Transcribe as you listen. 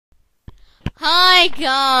Hi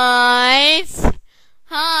guys!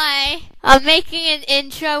 Hi! I'm making an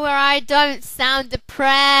intro where I don't sound depressed!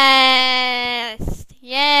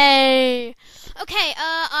 Yay! Okay,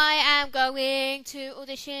 I am going to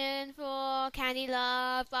audition for Candy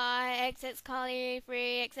Love by XX Carly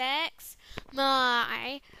 3XX,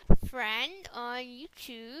 my friend on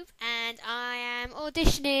YouTube, and I am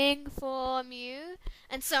auditioning for Mew.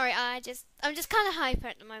 And sorry, I'm just kind of hyper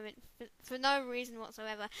at the moment for no reason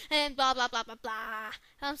whatsoever. And blah blah blah blah blah.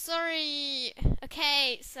 I'm sorry.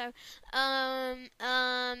 Okay, so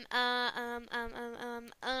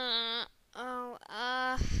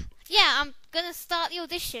yeah, I'm gonna start the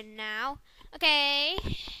audition now. Okay.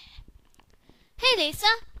 Hey Lisa,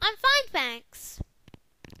 I'm fine, thanks.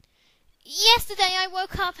 Yesterday I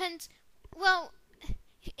woke up and, well,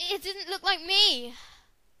 it didn't look like me.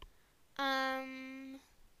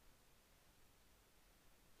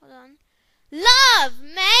 Hold on. Love,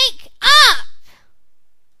 make up!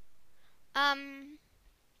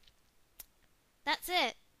 That's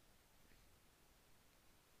it.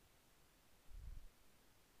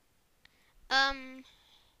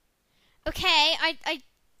 Okay,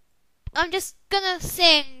 I'm just gonna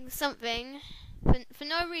sing something for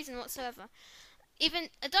no reason whatsoever. Even,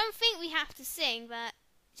 I don't think we have to sing, but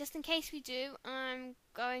just in case we do, I'm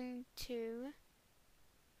going to.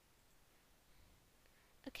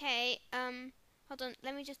 Okay, hold on,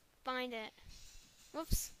 let me just find it.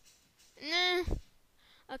 Whoops. Nah.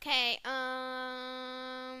 Okay,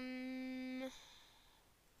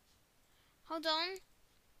 hold on.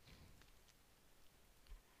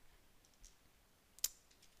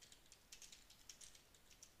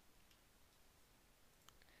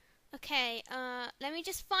 Okay, let me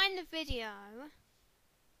just find the video.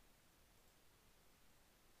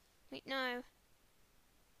 Wait, no.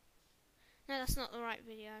 No, that's not the right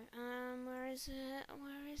video. Where is it?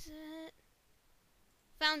 Where is it?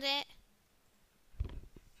 Found it.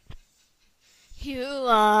 You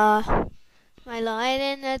are my light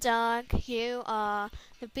in the dark. You are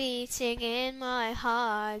the beating in my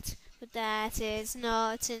heart. But that is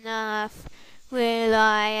not enough. Will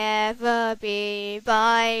I ever be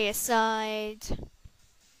by your side?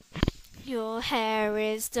 Your hair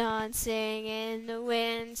is dancing in the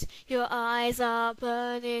wind. Your eyes are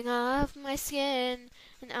burning off my skin.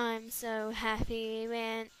 And I'm so happy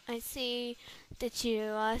when I see that you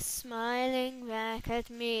are smiling back at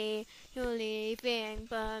me. You're leaving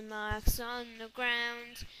burn marks on the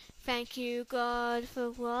ground. Thank you, God,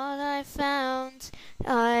 for what I found.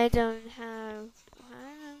 I don't have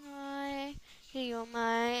why. You're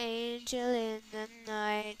my angel in the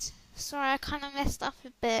night. Sorry, I kind of messed up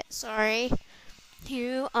a bit. Sorry.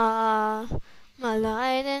 You are my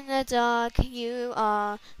light in the dark. You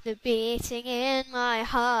are the beating in my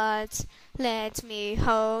heart. Let me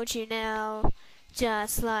hold you now.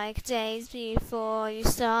 Just like days before you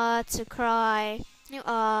start to cry. You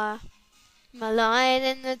are my light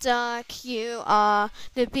in the dark. You are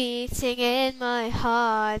the beating in my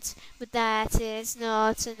heart. But that is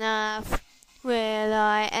not enough. Will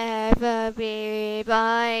I ever be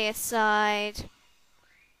by your side?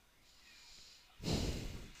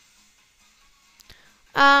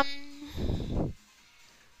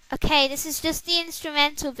 Okay, this is just the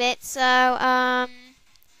instrumental bit, so,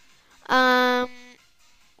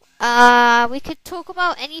 we could talk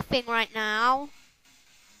about anything right now.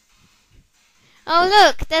 Oh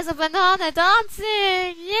look, there's a banana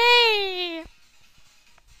dancing! Yay!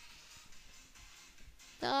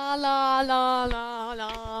 La la la la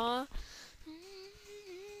la.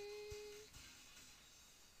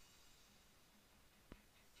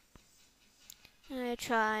 I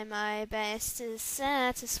try my best to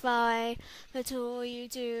satisfy, but all you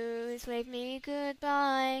do is wave me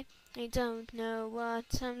goodbye. I don't know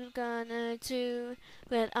what I'm gonna do,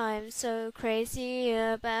 but I'm so crazy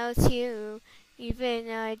about you. Even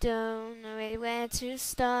I don't know where to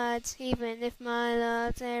start, even if my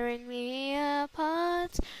love's tearing me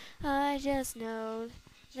apart. I just know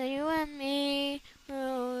that you and me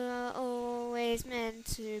were always meant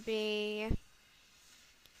to be.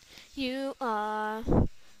 You are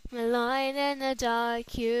my light in the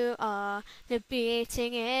dark. You are the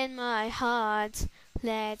beating in my heart.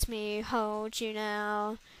 Let me hold you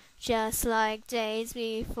now. Just like days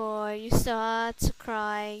before you start to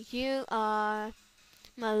cry. You are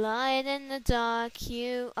my light in the dark.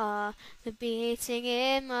 You are the beating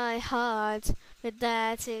in my heart. But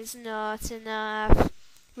that is not enough.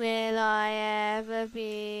 Will I ever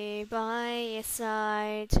be by your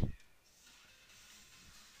side?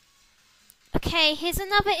 Okay, here's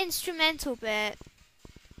another instrumental bit.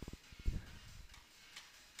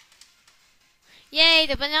 Yay,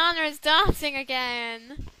 the banana is dancing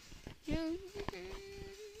again.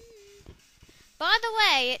 By the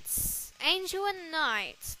way, it's Angel and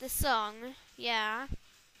Night, the song. Yeah.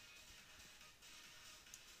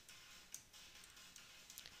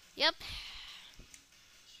 Yep.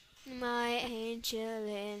 My angel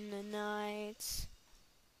in the night.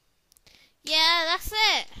 Yeah, that's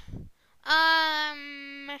it.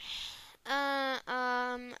 Um,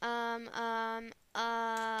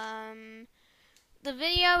 the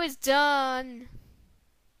video is done.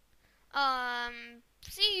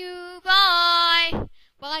 See you. Bye.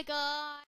 Bye, guys.